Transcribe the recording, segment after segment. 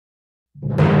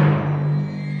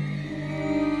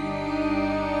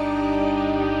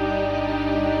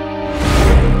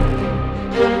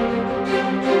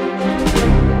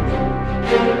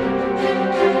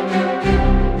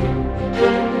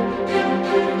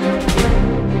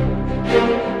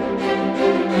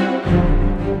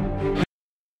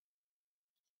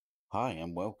Hi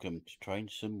and welcome to Train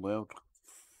Sim World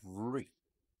 3.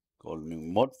 Got a new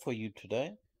mod for you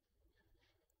today.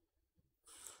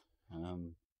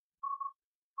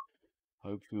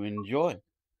 Hope you enjoy.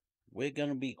 We're going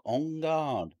to be on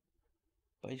guard.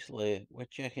 Basically, we're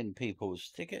checking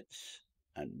people's tickets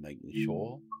and making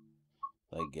sure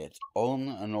they get on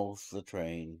and off the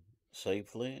train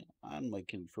safely and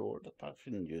making sure the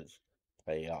passengers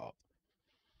pay up.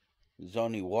 There's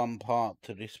only one part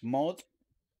to this mod,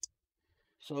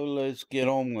 so let's get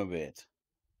on with it.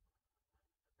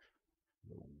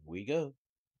 Here we go.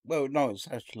 Well, no, it's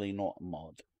actually not a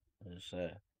mod. It's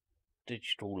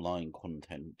digital line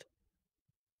content.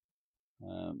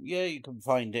 Yeah, you can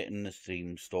find it in the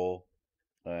Steam store.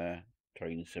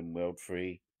 Train Sim World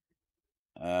 3.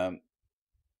 The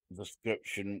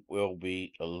description will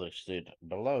be listed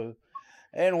below.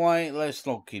 Anyway, let's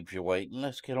not keep you waiting.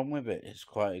 Let's get on with it. It's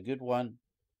quite a good one.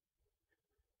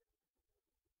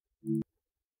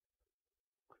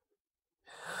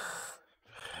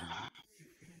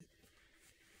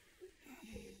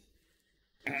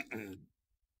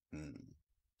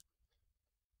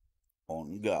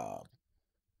 On guard.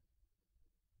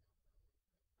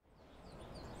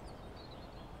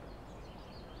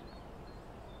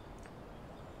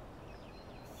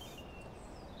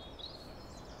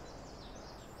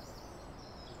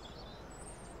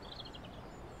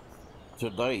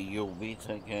 Today you'll be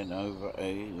taking over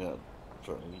a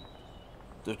train.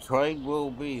 The train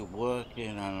will be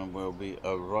working and will be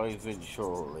arriving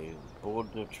shortly.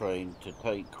 Board the train to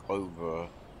take over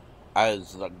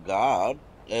as the guard.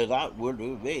 That would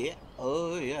be.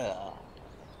 Oh yeah.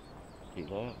 See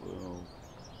that? Well,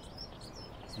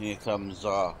 here comes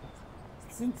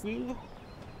This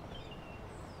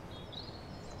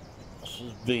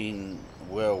has been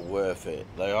well worth it.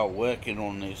 They are working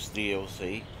on this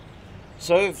DLC.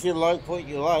 So if you like what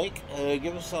you like,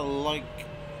 give us a like.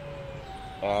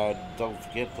 Don't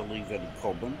forget to leave any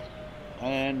comment.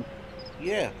 And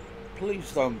yeah, please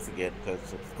don't forget to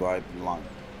subscribe and like.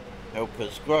 Help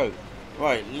us grow.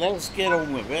 Right, let's get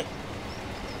on with it.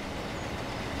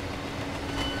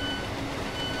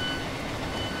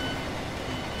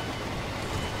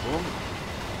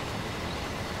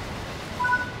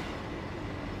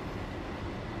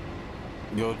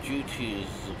 Your duty as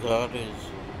the guard is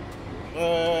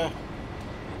okay.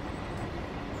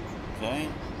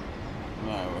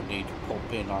 Now I need to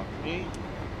pop in ID.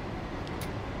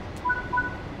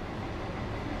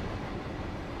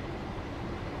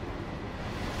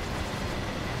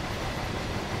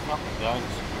 Guys.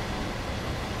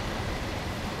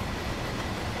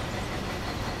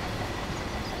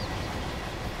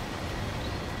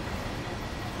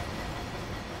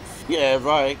 Yeah,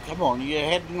 right, come on, you're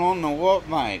heading on or what,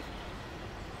 mate?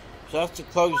 So I have to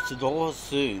close the doors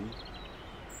soon.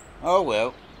 Oh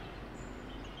well.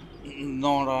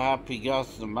 Not a happy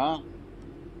customer.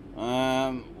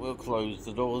 We'll close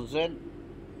the doors then.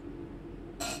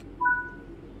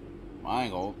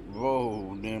 Hang on.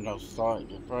 Whoa, near I started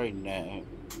the train now.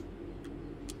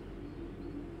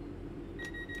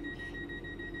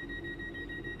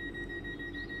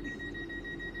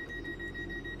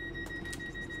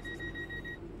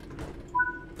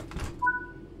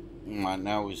 Right,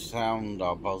 now we sound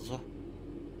our buzzer.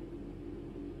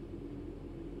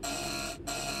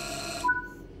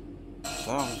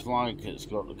 Sounds like it's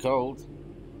got the cold.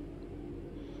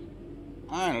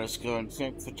 Alright, let's go and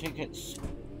check for tickets.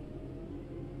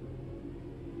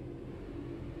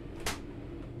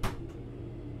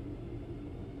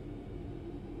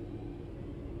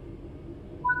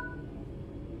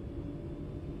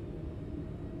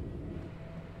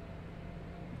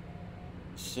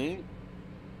 See?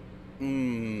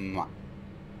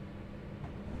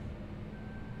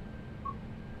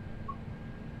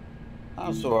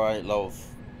 That's alright, love.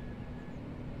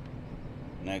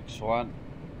 Next one.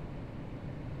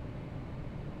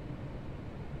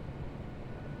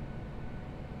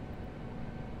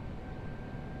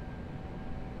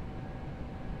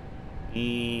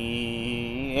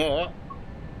 Yeah,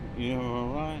 you're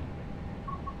alright.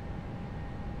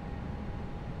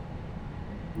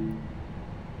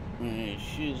 Yeah,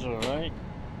 she's alright.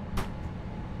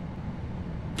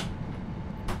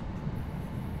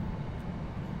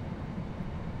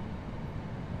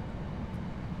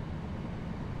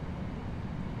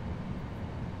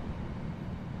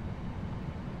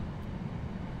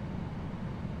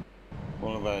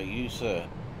 What about you, sir?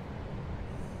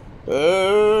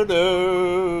 Oh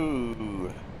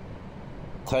no!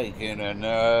 Taking a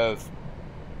nerve.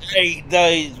 8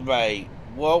 days, mate.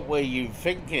 What were you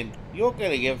thinking? You're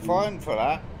gonna get fined for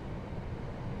that.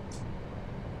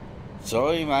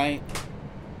 Sorry, mate.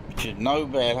 You should know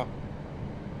better.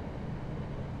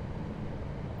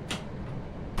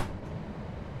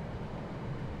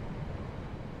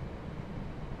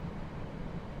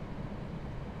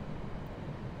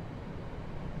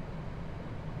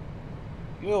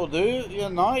 You'll do. You're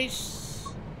nice.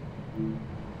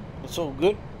 It's all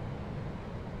good.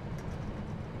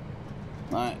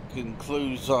 That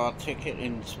concludes our ticket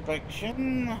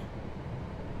inspection.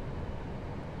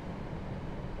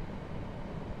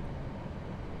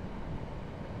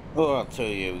 Oh, I'll tell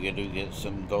you, we're going to get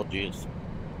some dodges.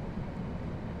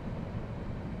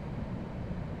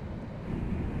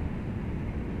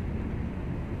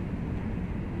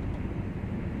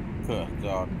 Oh,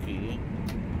 God, key.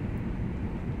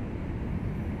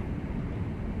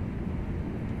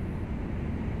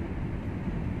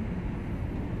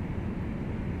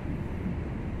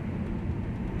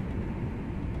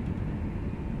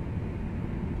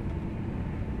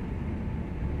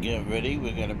 Get ready,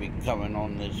 we're going to be coming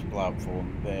on this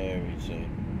platform very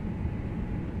soon.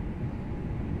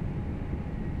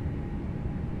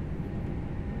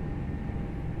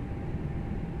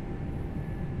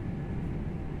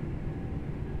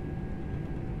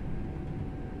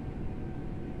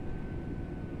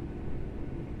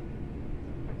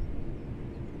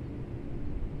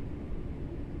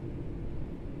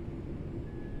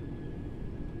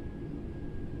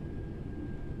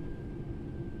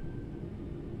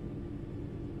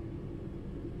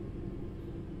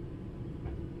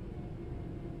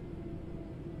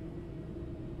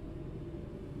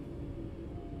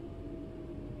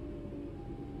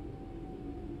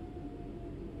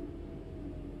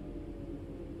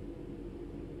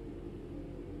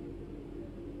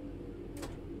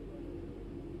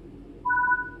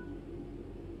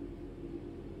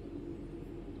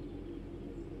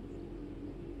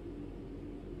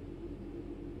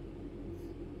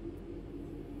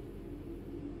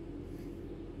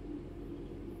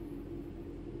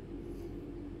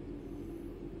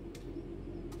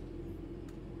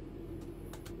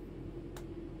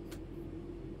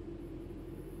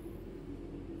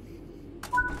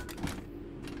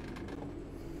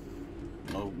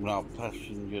 Open our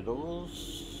passenger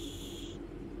doors.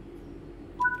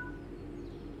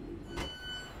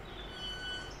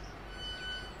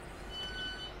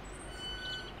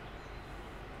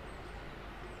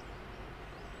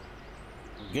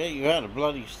 Get you out of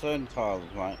bloody stone tiles,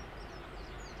 mate.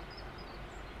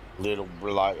 Little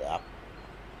blighter.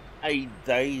 8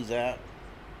 days out.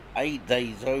 8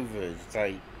 days over his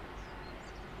date.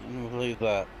 I can't believe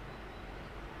that.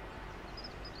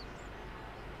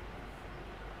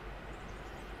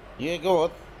 Yeah, go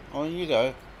on. On you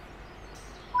go.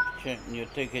 Checking your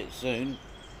ticket soon.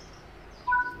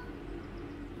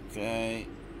 Okay.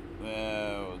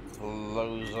 Well,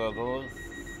 close our doors.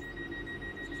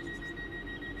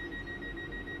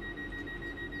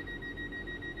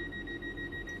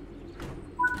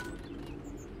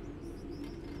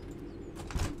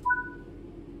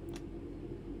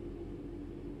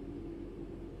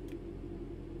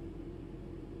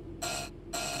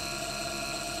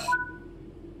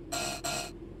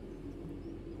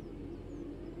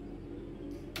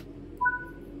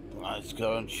 Let's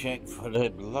go and check for the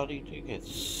bloody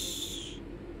tickets.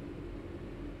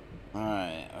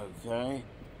 Alright, okay.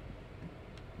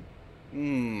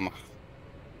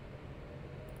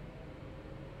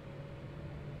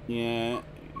 Yeah,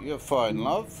 you're fine,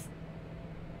 love.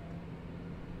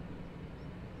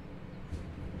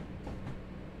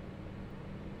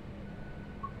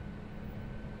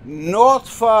 Not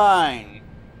fine.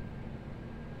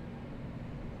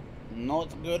 Not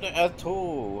good at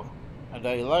all. A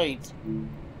day late.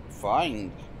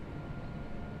 Fine.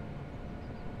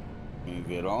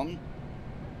 Move it on.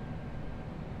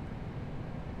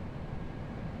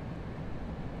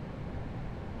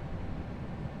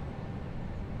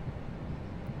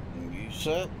 You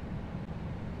sir.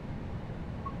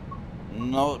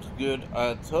 Not good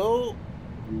at all.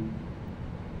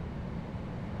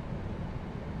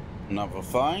 Another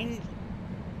find.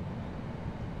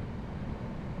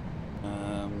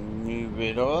 Move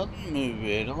it on, move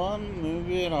it on, move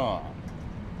it on.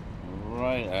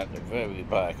 Right at the very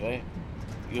back, eh?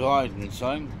 You hiding,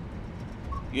 son?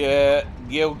 Yeah,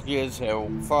 guilty as hell.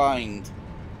 Find.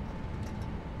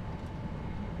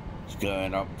 It's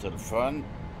going up to the front.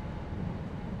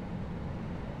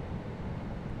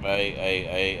 Hey.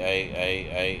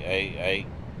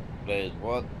 There's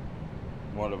what?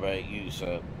 What about you,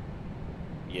 sir?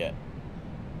 Yeah.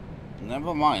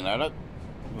 Never mind, I don't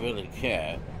really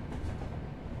care.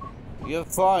 You're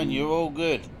fine, you're all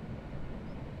good.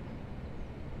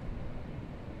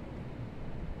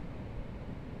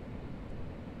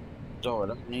 So I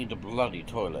don't need the bloody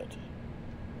toilet.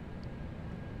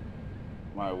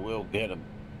 I will get him.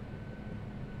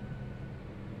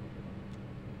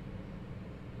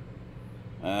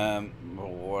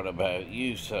 What about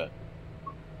you, sir?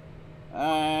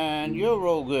 And you're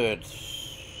all good.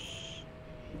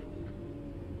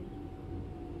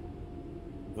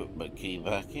 Put my key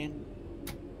back in.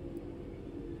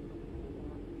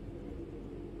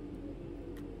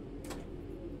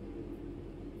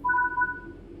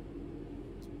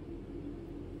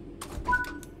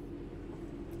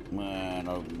 And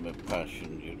open the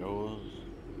passenger doors.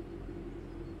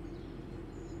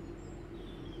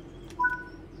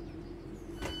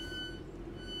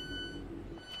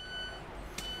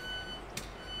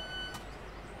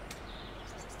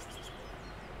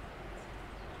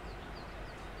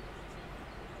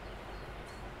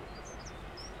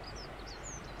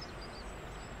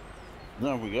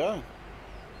 There we go.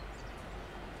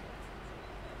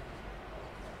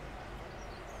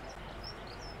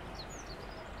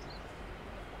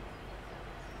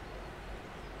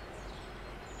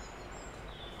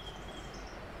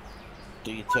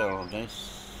 Detail on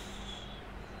this.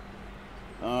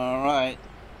 Alright.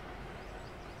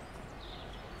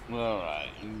 Alright.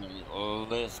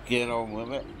 Let's get on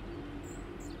with it.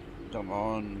 Come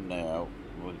on now.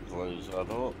 We'll close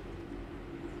that up.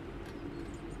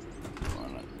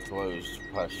 Close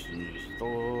the passenger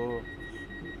door.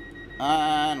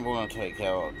 And we're going to take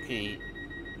out our key.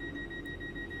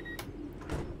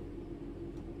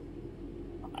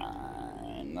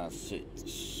 And that's it.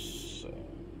 So,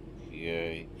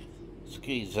 yeah. This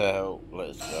key's out.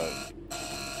 Let's go.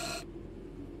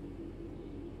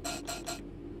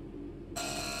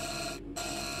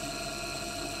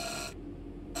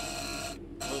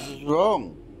 What is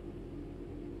wrong?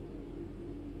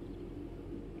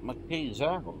 My key's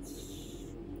out.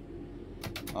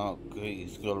 Oh,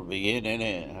 key's got to be in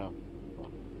it.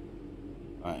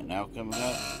 Right, now can we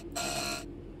go?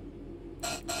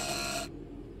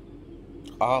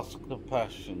 Ask the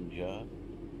passenger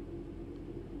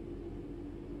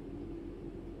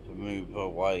to move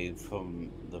away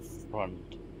from the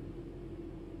front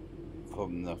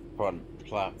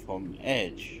platform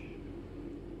edge.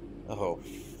 Oh,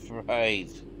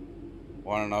 great.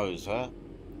 One of those, huh?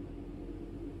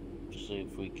 See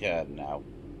if we can now.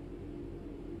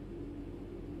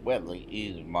 Well, it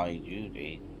is my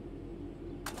duty.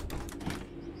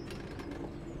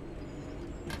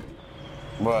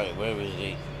 Right, where is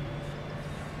he?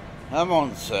 Come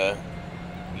on, sir.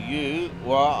 You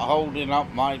were holding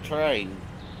up my train.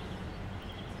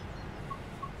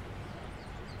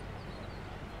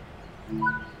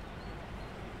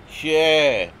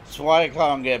 Sure, that's why I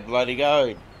can't get bloody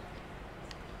going.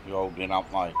 You're holding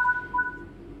up my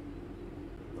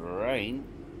train.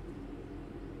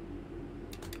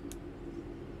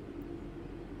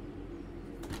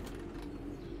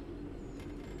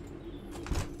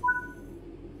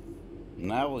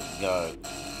 Now we go.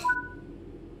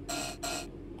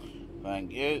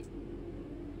 Thank you.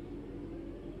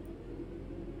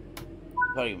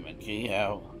 Take my key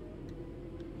out.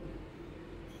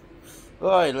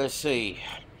 Right, let's see.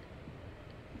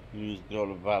 Who's got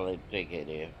a valid ticket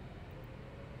here?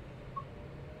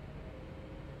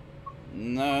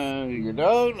 No, you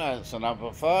don't. That's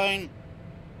another fine.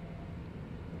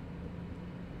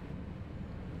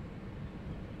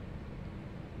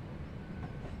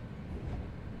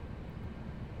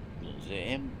 Is it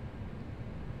him?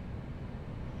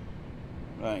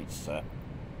 Right, sir.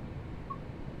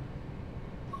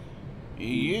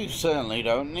 You certainly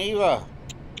don't either.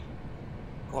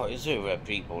 What is it with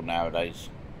people nowadays?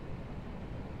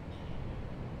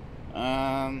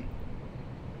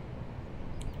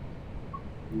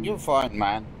 You're fine,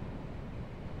 man.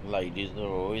 Ladies are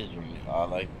always right, are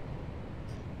they?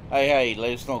 Hey,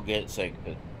 let's not get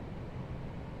sexist.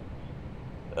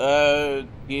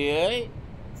 Okay.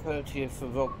 30th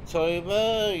of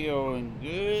October, you're in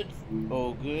good.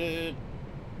 All good.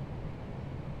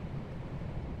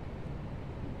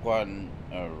 One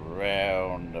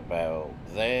around about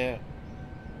there.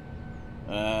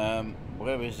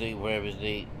 Where is he? Where is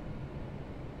he?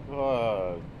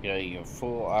 Oh, okay, you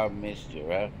thought I missed you,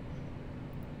 huh?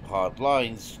 Hard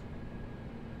lines.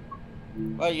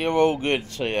 Well, you're all good,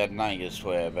 so you had nothing to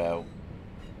swear about.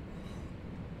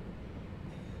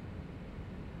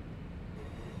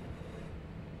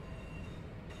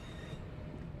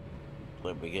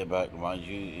 Let me get back to my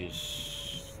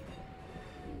duties.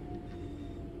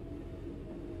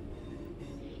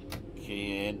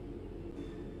 Key in.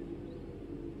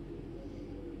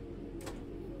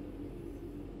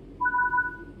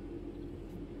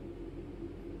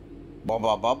 Bum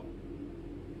bum bum.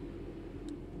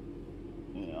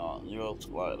 Yeah, just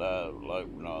like that. We'll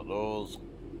open our doors.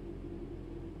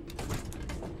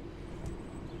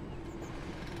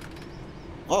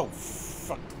 Oh,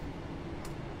 fuck.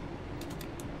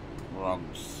 wrong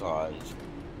side.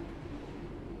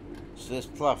 It's this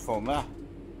platform there.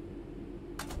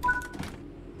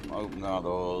 Open our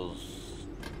doors.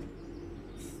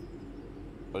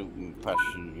 Open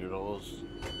passenger doors.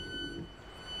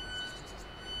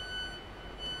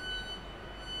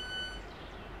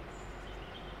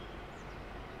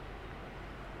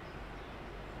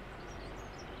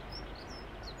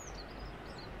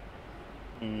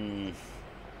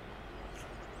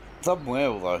 Done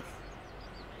well though.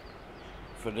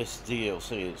 For this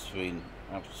DLC, it's been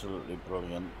absolutely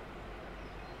brilliant.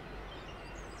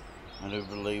 I do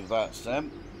believe that's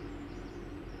them.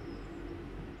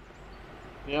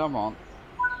 Yeah, I'm on.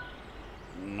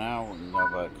 Now we can go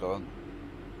back on.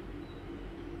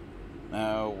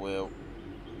 Now we'll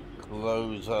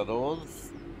close our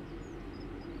doors.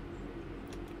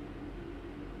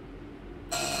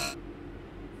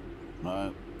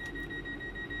 No.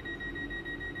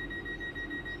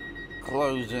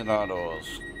 Closing our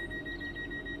doors.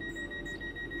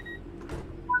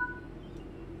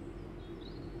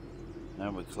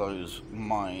 Now we close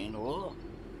mine door.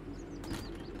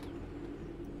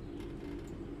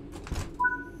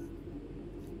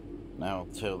 Now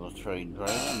tell the train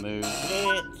driver, move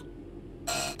it.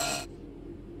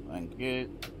 Thank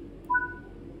you.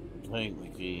 Take the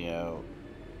key out.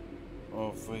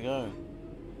 Off we go.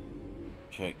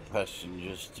 Check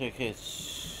passengers'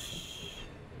 tickets.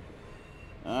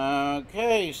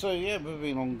 Okay, so yeah, we've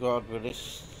been on guard with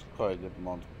this. Quite a good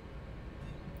mod.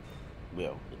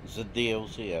 Well, it's a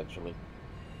DLC actually.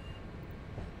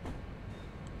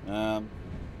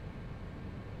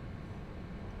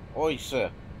 Oi,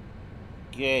 sir.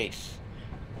 Yes,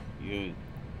 you're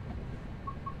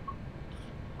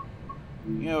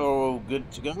all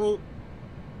good to go.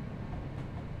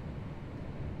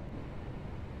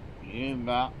 You,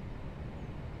 Matt.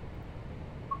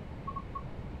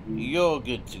 You're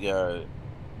good to go.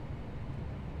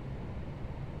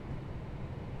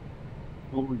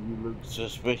 Oh, you look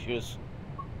suspicious.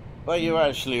 But you're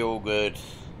actually all good.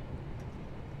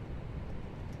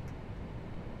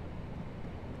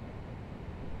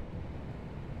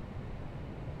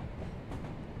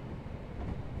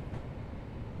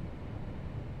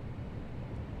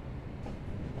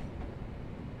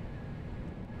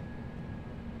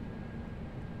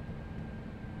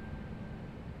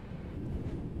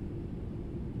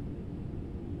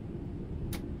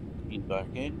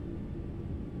 Back in.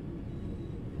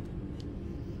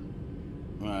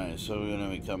 Right, so we're going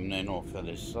to be coming in off of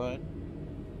this side.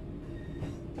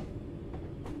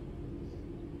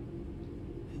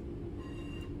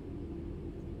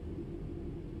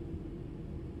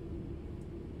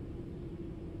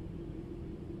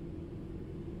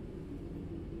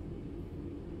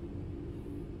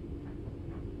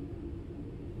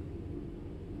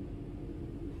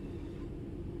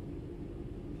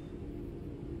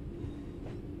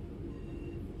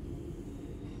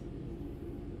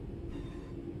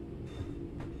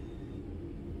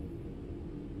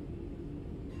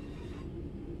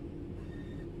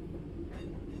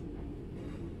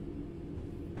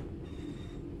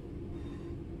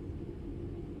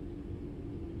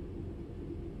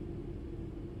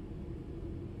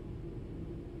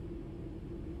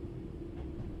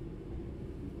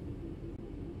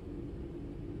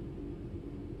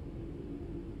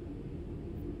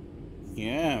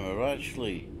 Yeah, we've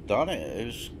actually done it.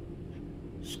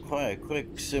 It's quite a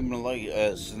quick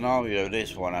scenario,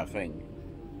 this one, I think.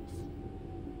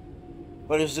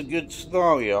 But it's a good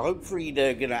scenario. Hopefully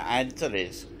they're going to add to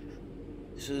this.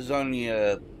 This has only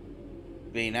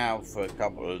been out for a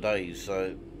couple of days,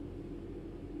 so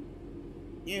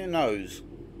who knows?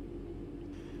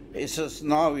 It's a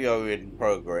scenario in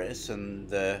progress,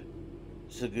 and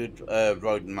it's a good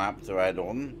roadmap to add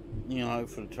on, you know,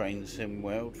 for the Train Sim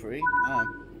World 3.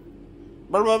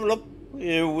 Blah, blah, blah.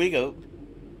 Here we go.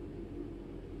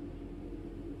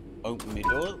 Open the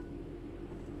door.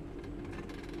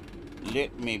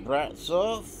 Let me brats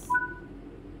off.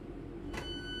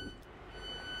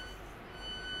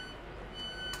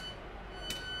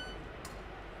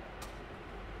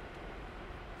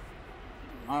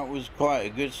 That was quite a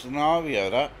good scenario,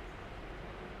 that.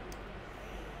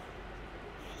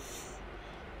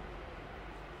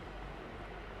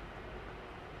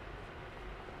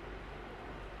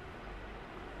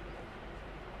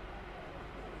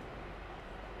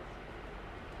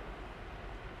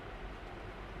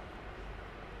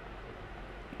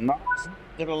 Nice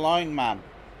to the line, man.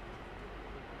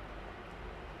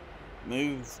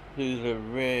 Move to the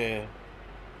rear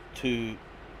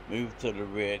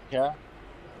car.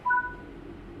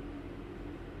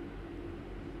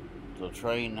 The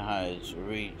train has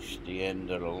reached the end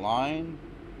of the line.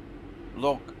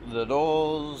 Lock the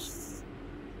doors.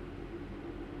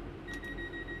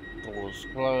 Doors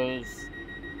closed.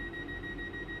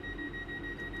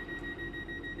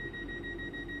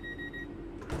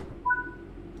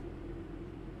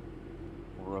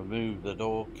 Remove the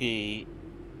door key.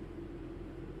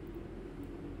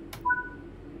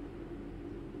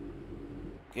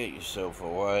 Get yourself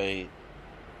away.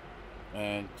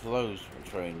 And close the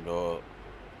train door.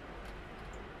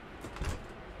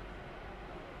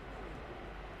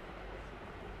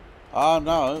 Oh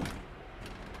no.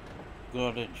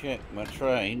 Gotta check my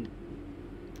train.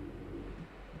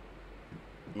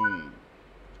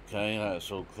 Okay,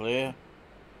 that's all clear.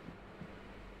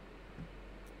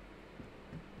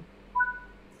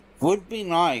 Would be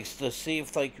nice to see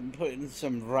if they can put in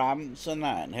some ramps and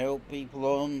that and help people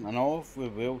on and off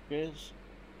with wheelchairs.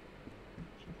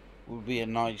 Would be a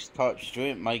nice touch to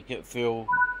it, make it feel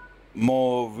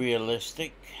more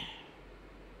realistic.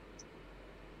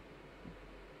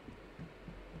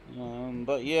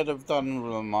 But yeah, they've done a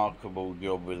remarkable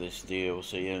job with this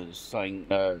DLC, and it's something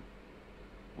that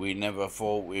we never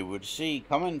thought we would see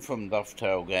coming from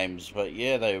Dovetail Games. But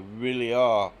yeah, they really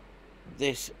are.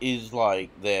 This is like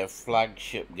their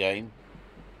flagship game.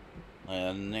 They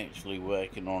are literally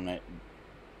working on it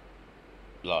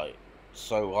like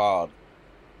so hard.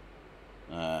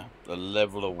 The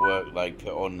level of work they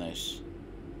put on this.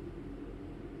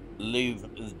 Leave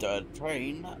the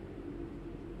train.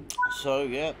 So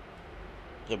yeah,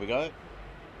 there we go.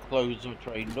 Close the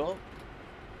train door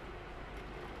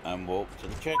and walk to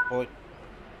the checkpoint.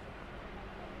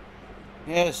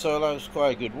 Yeah, so that was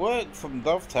quite good work from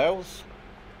Dovetails.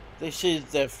 This is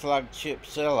their flagship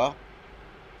seller.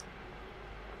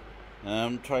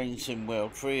 Train Sim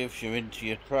World 3, if you're into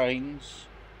your trains,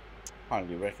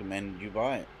 highly recommend you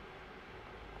buy it.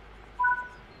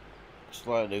 Looks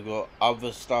like they've got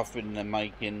other stuff in the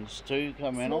makings too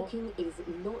coming off. Smoking is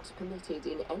not permitted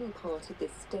in any part of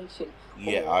this station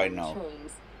Yeah, or I on know.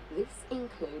 trains. This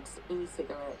includes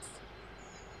e-cigarettes.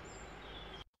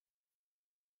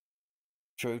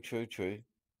 True.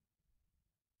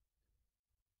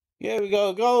 Yeah, we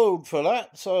got gold for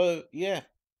that, so yeah.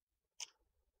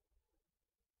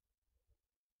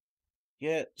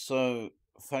 Yeah, so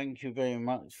thank you very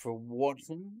much for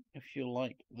watching. If you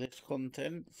like this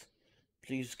content,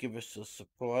 please give us a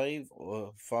subscribe or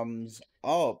a thumbs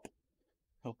up.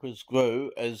 Help us grow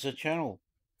as a channel.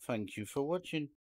 Thank you for watching.